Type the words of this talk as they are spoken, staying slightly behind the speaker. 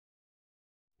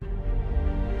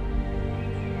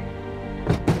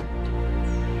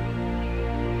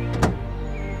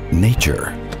Nature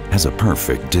has a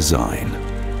perfect design.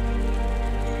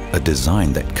 A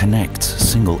design that connects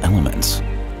single elements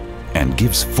and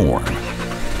gives form.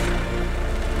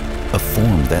 A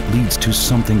form that leads to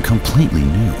something completely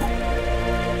new.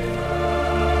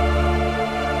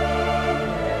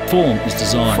 Form is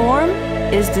design. Form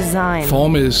is design.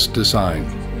 Form is design.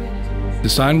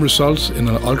 Design results in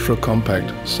an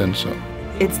ultra-compact sensor.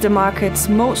 It's the market's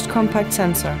most compact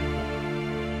sensor.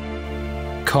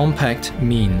 Compact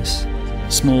means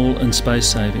Small and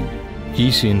space-saving.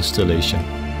 easy installation,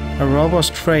 a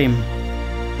robust frame,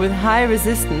 With high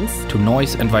resistance, to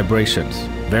noise and vibrations,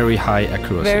 very high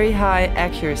accuracy. very high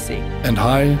accuracy. And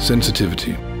high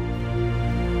sensitivity.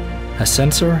 A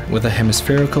sensor with a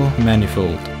hemispherical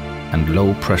manifold and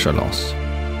low pressure loss.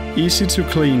 easy to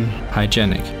clean,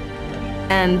 Hygienic.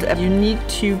 And a unique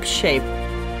tube shape.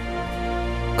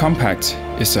 Compact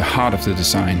is the heart of the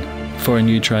design. For a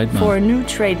new trademark. For a new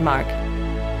trademark.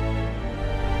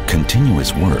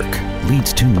 Continuous work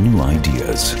leads to new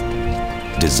ideas.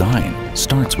 Design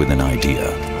starts with an idea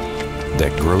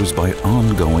that grows by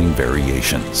ongoing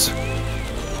variations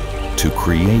to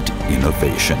create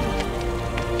innovation.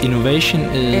 Innovation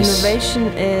is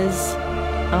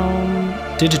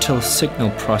digital signal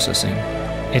processing.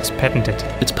 it's patented.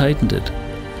 It's patented.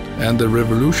 And the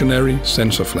revolutionary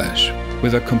sensor flash.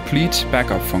 With a complete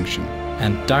backup function.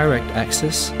 And direct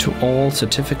access to all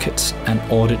certificates and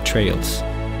audit trails.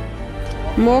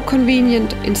 More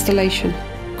convenient installation.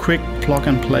 Quick plug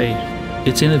and play.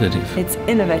 It's innovative. It's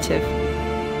innovative.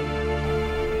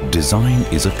 Design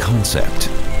is a concept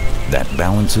that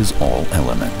balances all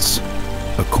elements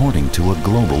according to a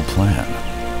global plan.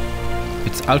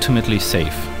 It's ultimately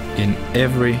safe in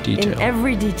every detail. In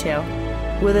every detail.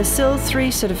 With a SIL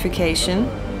 3 certification.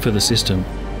 For the system.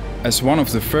 As one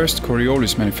of the first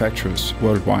Coriolis manufacturers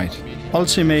worldwide.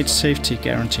 Ultimate safety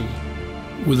guarantee.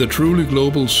 With a truly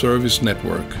global service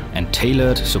network. And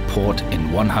tailored support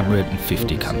in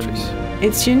 150 countries.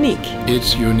 It's unique.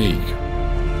 It's unique.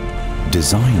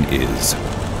 Design is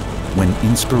when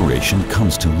inspiration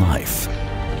comes to life,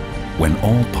 when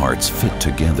all parts fit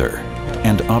together,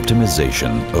 and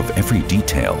optimization of every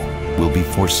detail will be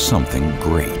for something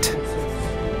great.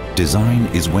 Design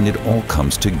is when it all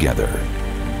comes together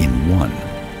in one.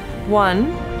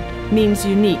 One means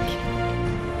unique.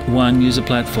 One user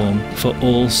platform for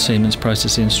all Siemens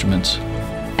process instruments.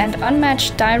 And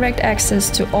unmatched direct access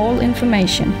to all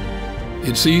information.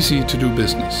 It's easy to do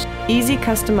business. Easy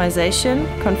customization,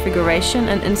 configuration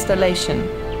and installation.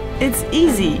 It's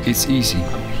easy. It's easy.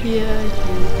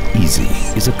 Easy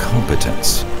is a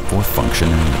competence for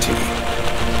functionality.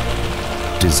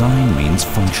 Design means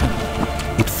function.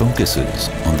 It focuses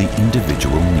on the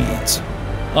individual needs.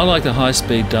 I like the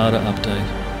high-speed data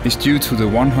update. It's due to the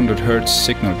 100 Hz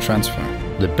signal transfer.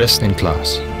 The best in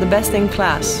class. The best in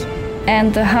class.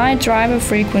 And the high driver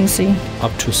frequency.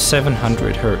 Up to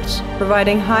 700 Hz.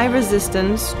 Providing high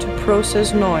resistance to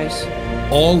process noise.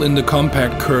 All in the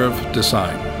compact curve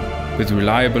design. With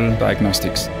reliable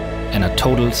diagnostics. And a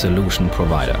total solution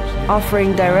provider.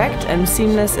 Offering direct and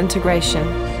seamless integration.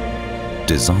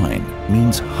 Design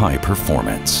means high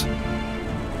performance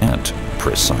and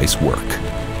precise work.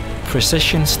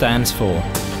 Precision stands for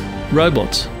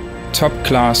Robots.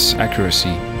 Top-class accuracy.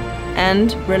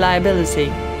 And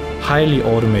reliability. highly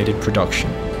automated production.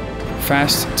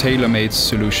 Fast, tailor-made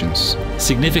solutions.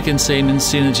 Significant Siemens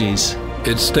synergies.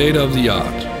 It's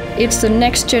state-of-the-art. It's the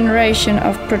next generation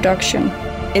of production.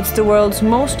 It's the world's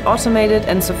most automated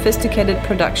and sophisticated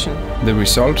production. The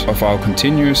result of our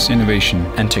continuous innovation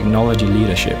and technology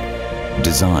leadership.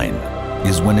 Design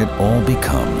is when it all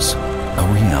becomes a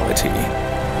reality.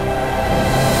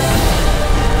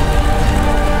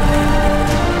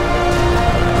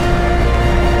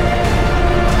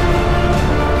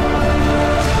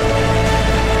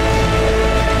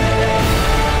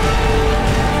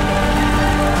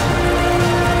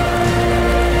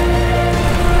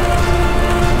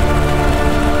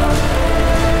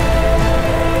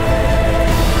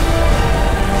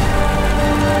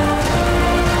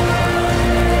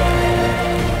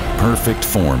 Perfect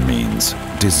form means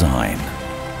design,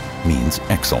 means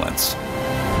excellence.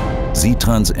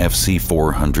 Sitrans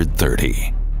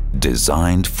FC430,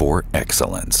 designed for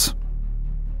excellence.